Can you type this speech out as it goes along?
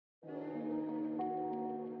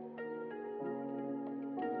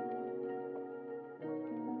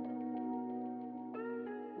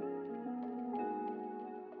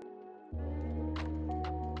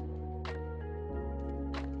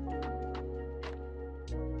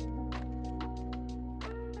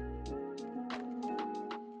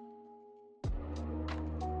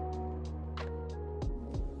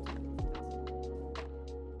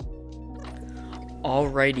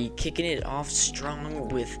Alrighty, kicking it off strong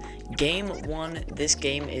with game 1. This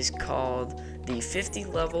game is called the 50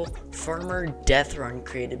 level Farmer Death Run,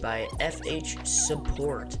 created by FH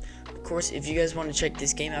Support. Of course, if you guys want to check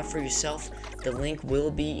this game out for yourself, the link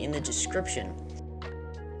will be in the description.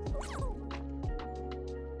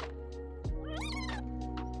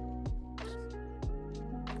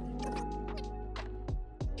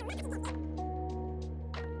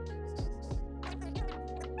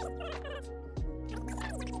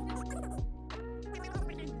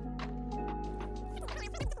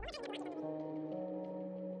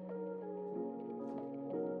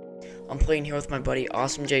 I'm playing here with my buddy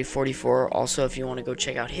AwesomeJ44. Also, if you want to go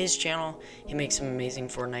check out his channel, he makes some amazing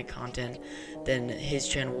Fortnite content, then his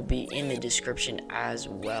channel will be in the description as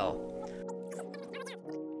well.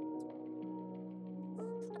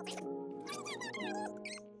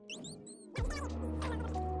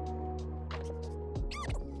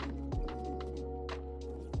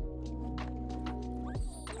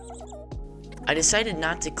 I decided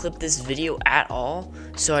not to clip this video at all,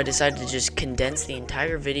 so I decided to just condense the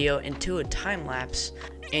entire video into a time lapse,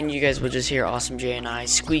 and you guys will just hear AwesomeJ and I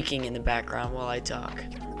squeaking in the background while I talk.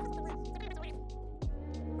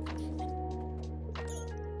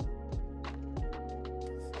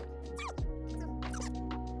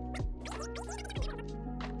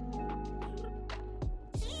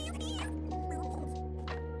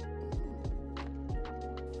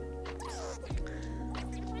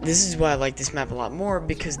 This is why I like this map a lot more,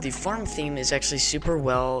 because the farm theme is actually super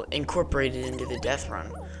well incorporated into the death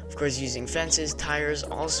run. Of course, using fences, tires,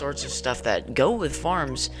 all sorts of stuff that go with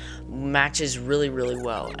farms matches really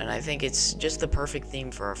well, and I think it's just the perfect theme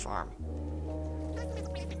for a farm.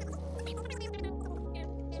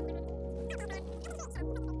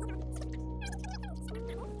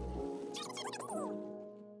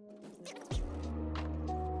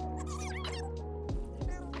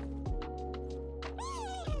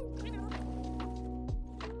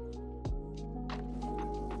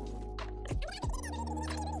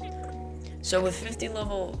 So with 50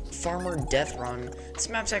 level Farmer Death Run, this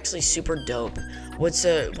map's actually super dope. What's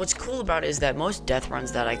cool about it is that most death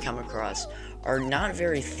runs that I come across are not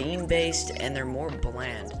very theme based, and they're more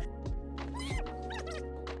bland.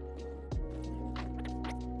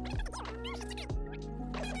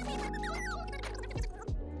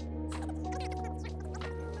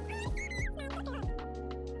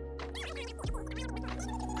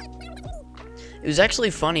 It was actually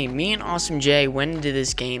funny. Me and AwesomeJ went into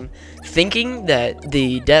this game thinking that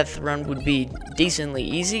the death run would be decently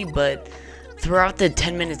easy, but throughout the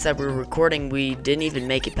 10 minutes that we were recording, we didn't even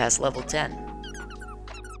make it past level 10.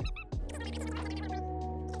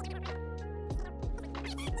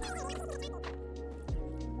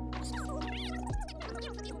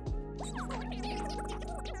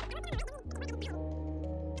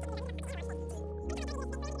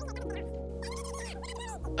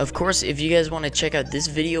 Of course, if you guys want to check out this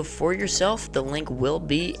video for yourself, the link will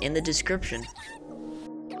be in the description.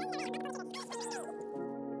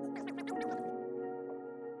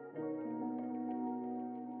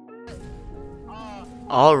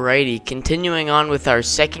 Alrighty, continuing on with our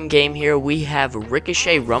second game here, we have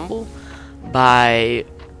Ricochet Rumble by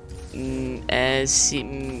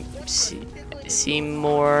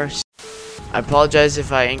Seymour. I apologize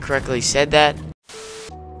if I incorrectly said that.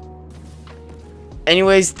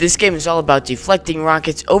 Anyways, this game is all about deflecting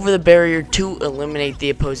rockets over the barrier to eliminate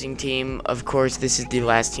the opposing team. Of course, this is the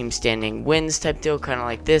last team standing wins type deal, kind of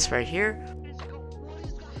like this right here.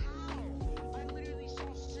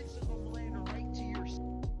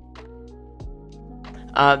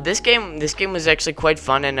 This game was actually quite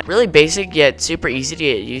fun and really basic, yet super easy to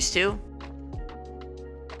get used to.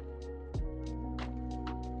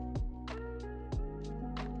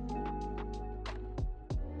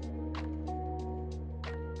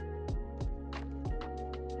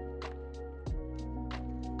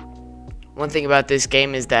 One thing about this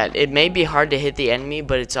game is that it may be hard to hit the enemy,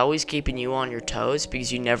 but it's always keeping you on your toes,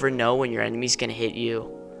 because you never know when your enemy's gonna hit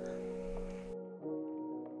you.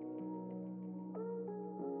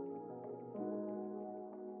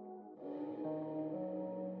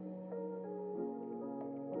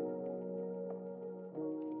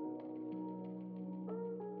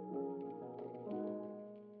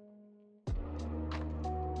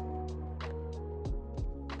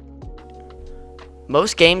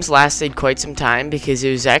 Most games lasted quite some time because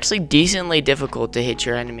it was actually decently difficult to hit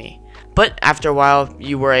your enemy, but after a while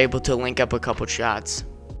you were able to link up a couple shots.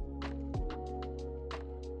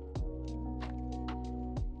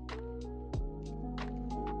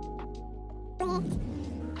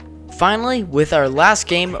 Finally, with our last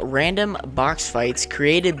game, random box fights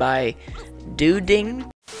created by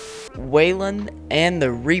Duding, Waylon, and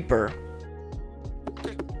the Reaper.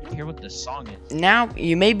 Hear what the song is. Now,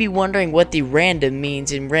 you may be wondering what the random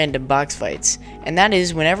means in random box fights, and that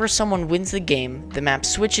is whenever someone wins the game, the map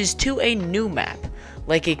switches to a new map,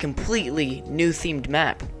 like a completely new themed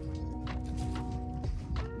map.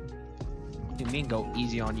 Dude, me and go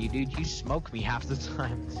easy on you, dude. You smoke me half the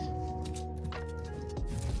time.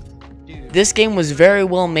 Dude. This game was very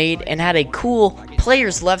well made and had a cool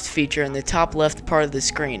players left feature in the top left part of the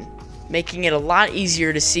screen, making it a lot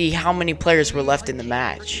easier to see how many players were left in the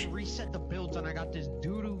match. Reset the builds and I got this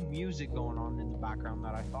doo-doo music going on in the background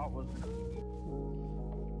that I thought was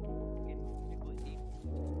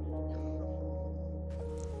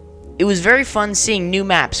It was very fun seeing new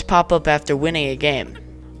maps pop up after winning a game,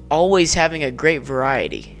 always having a great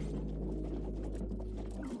variety.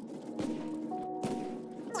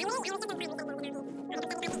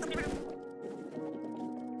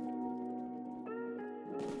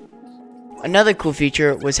 Another cool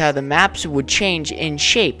feature was how the maps would change in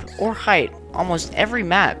shape or height almost every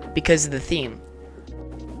map because of the theme.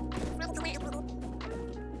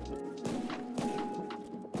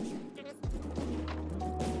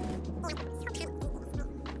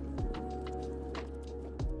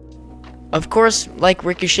 Of course, like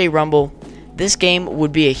Ricochet Rumble, this game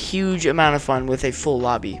would be a huge amount of fun with a full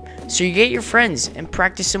lobby, so you get your friends and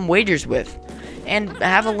practice some wagers with, and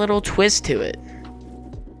have a little twist to it.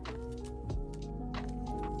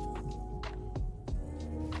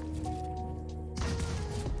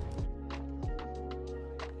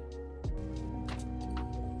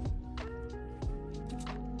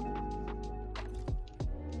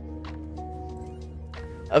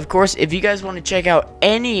 Of course, if you guys want to check out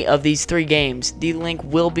any of these 3 games, the link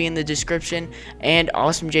will be in the description, and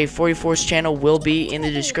AwesomeJ44's channel will be in the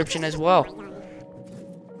description as well.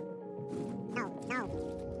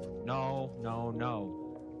 No.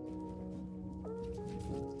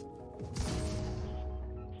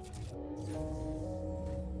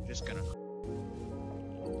 Just gonna.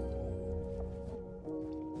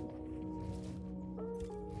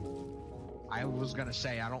 I was gonna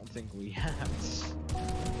say, I don't think we have.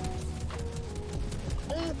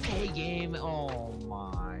 Okay, game. Oh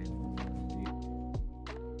my.